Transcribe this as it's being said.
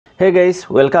Hey guys,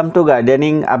 welcome to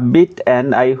Gardening Upbeat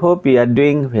and I hope you are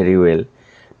doing very well.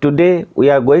 Today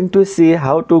we are going to see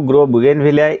how to grow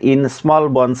Bougainvillea in small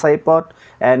bonsai pot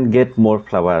and get more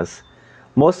flowers.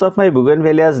 Most of my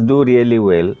Bougainvilleas do really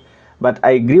well, but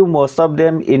I grew most of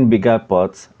them in bigger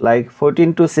pots like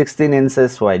 14 to 16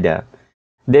 inches wider.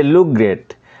 They look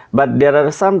great, but there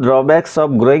are some drawbacks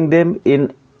of growing them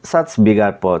in such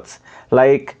bigger pots,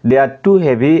 like they are too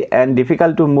heavy and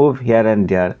difficult to move here and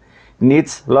there,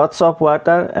 needs lots of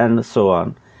water and so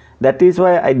on. That is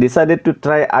why I decided to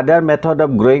try other method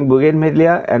of growing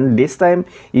Bougainvillea, and this time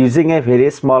using a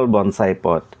very small bonsai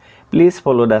pot. Please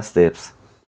follow the steps.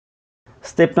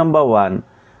 Step number 1.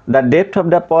 The depth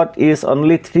of the pot is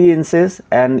only 3 inches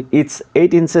and it's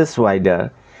 8 inches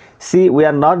wider. See, we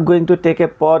are not going to take a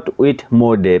pot with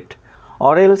more depth,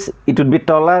 or else it would be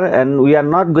taller and we are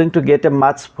not going to get a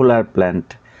much fuller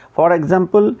plant. For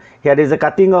example, here is a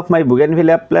cutting of my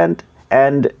Bougainvillea plant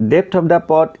and depth of the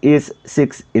pot is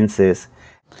 6 inches.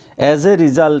 As a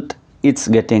result, it's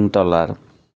getting taller.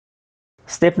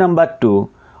 Step number 2.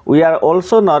 We are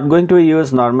also not going to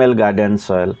use normal garden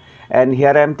soil, and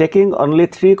here I am taking only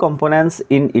 3 components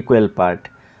in equal part.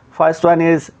 First one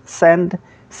is sand,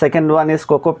 second one is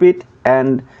coco peat,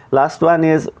 and last one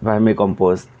is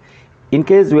vermicompost. In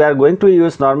case we are going to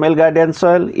use normal garden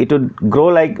soil, it would grow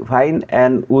like vine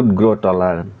and would grow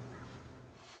taller.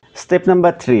 Step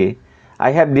number 3. I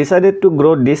have decided to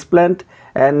grow this plant,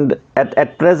 and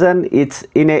at present it's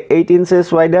in a 8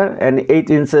 inches wider and 8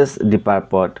 inches deeper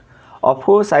pot. Of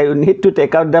course, I will need to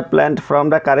take out the plant from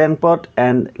the current pot,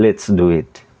 and let's do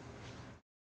it.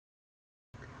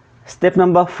 Step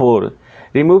number 4.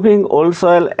 Removing old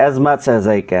soil as much as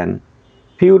I can.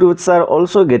 Few roots are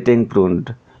also getting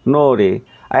pruned. No worry,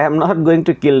 I am not going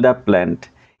to kill the plant.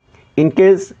 In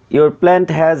case your plant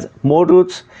has more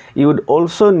roots, you would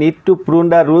also need to prune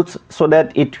the roots so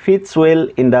that it fits well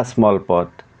in the small pot.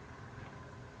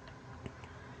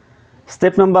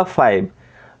 Step number 5.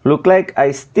 Look like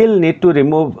I still need to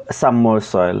remove some more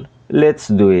soil. Let's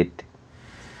do it.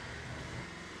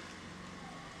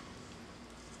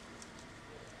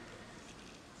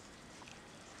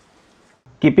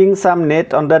 Keeping some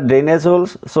net on the drainage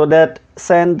holes so that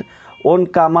sand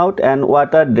won't come out and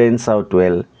water drains out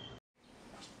well.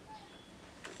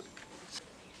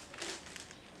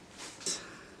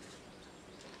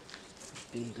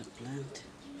 In the plant.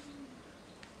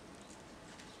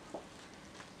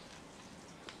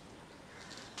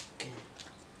 Okay.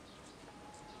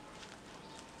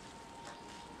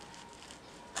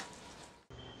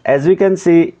 As we can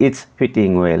see, it's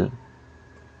fitting well.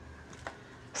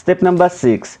 Step number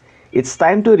 6. It's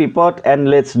time to repot, and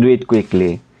let's do it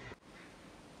quickly.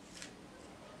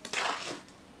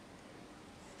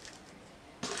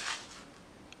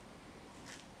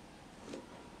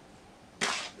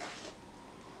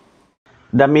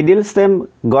 The middle stem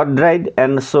got dried,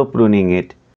 and so pruning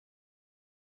it.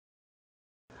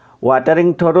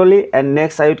 Watering thoroughly, and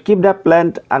next I would keep the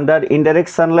plant under indirect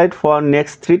sunlight for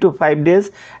next 3 to 5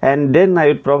 days, and then I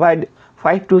would provide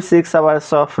 5 to 6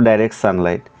 hours of direct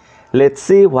sunlight. Let's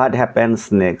see what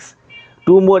happens next.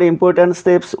 2 more important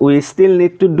steps we still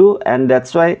need to do, and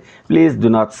that's why please do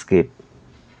not skip.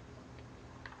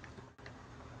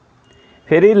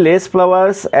 Very less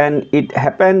flowers, and it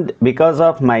happened because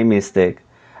of my mistake.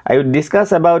 I will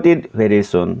discuss about it very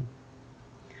soon.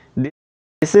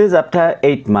 This is after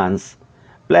 8 months.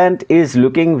 Plant is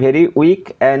looking very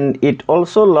weak and it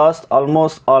also lost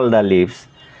almost all the leaves.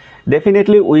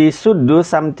 Definitely we should do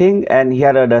something, and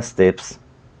here are the steps.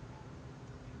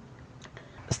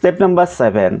 Step number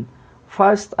 7.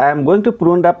 First, I am going to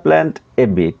prune the plant a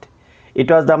bit.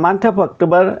 It was the month of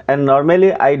October and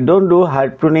normally I don't do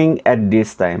hard pruning at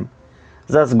this time.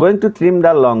 Just going to trim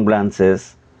the long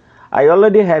branches. I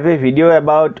already have a video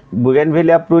about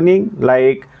Bougainvillea pruning,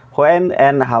 like when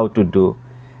and how to do,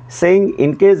 saying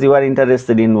in case you are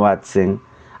interested in watching.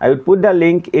 I will put the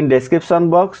link in description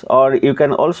box, or you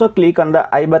can also click on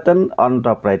the I button on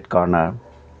top right corner.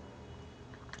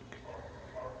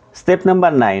 Step number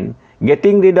 9.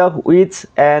 Getting rid of weeds,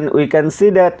 and we can see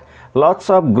that lots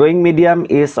of growing medium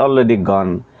is already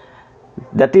gone.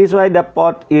 That is why the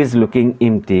pot is looking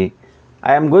empty.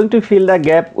 I am going to fill the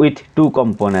gap with 2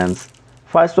 components.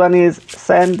 First one is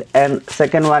sand and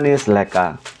second one is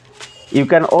lacquer. You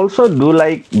can also do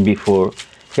like before.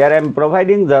 Here I am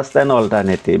providing just an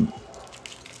alternative.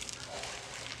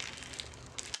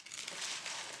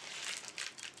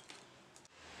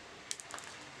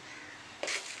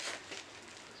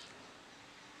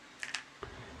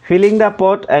 Filling the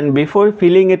pot, and before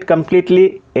filling it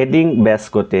completely, adding base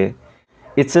coat.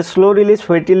 It's a slow release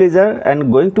fertilizer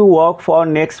and going to work for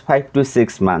next 5 to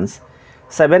 6 months.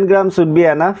 7 grams would be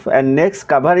enough, and next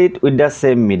cover it with the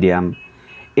same medium.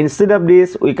 Instead of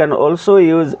this, we can also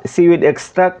use seaweed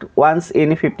extract once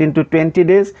in 15 to 20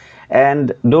 days,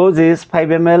 and dose is 5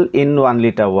 ml in 1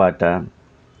 liter water.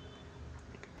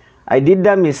 I did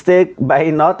the mistake by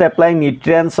not applying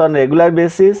nutrients on regular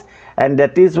basis, and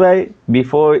that is why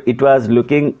before it was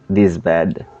looking this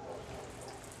bad.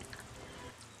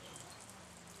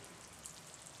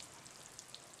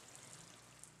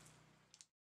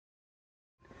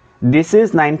 This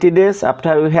is 90 days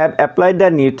after we have applied the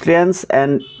nutrients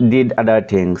and did other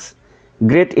things.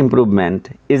 Great improvement,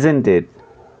 isn't it?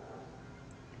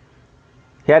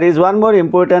 Here is one more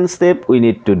important step we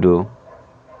need to do.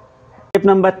 Step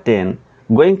number 10.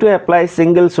 Going to apply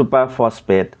single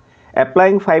superphosphate.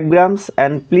 Applying 5 grams,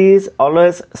 and please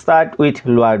always start with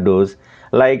lower dose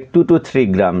like 2 to 3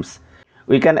 grams.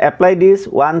 We can apply this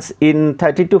once in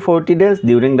 30 to 40 days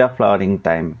during the flowering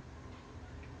time.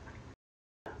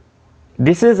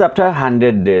 This is after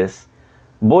 100 days.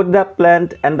 Both the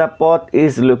plant and the pot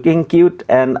is looking cute,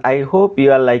 and I hope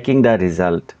you are liking the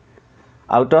result.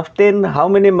 Out of 10, how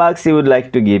many marks you would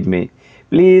like to give me?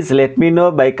 Please let me know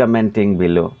by commenting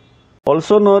below.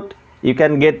 Also note, you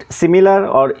can get similar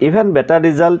or even better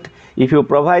result if you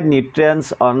provide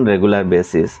nutrients on regular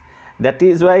basis. That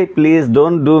is why please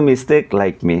don't do mistake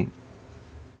like me.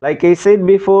 Like I said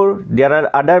before, there are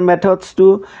other methods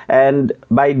too, and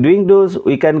by doing those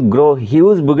we can grow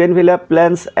huge bougainvillea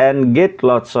plants and get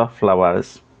lots of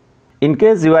flowers. In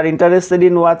case you are interested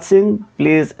in watching,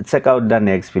 please check out the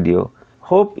next video.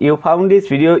 Hope you found this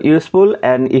video useful,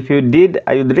 and if you did,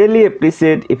 I would really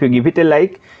appreciate if you give it a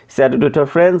like, share it with your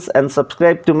friends, and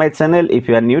subscribe to my channel if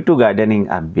you are new to gardening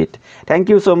upbeat. Thank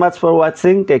you so much for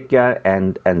watching. Take care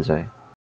and enjoy.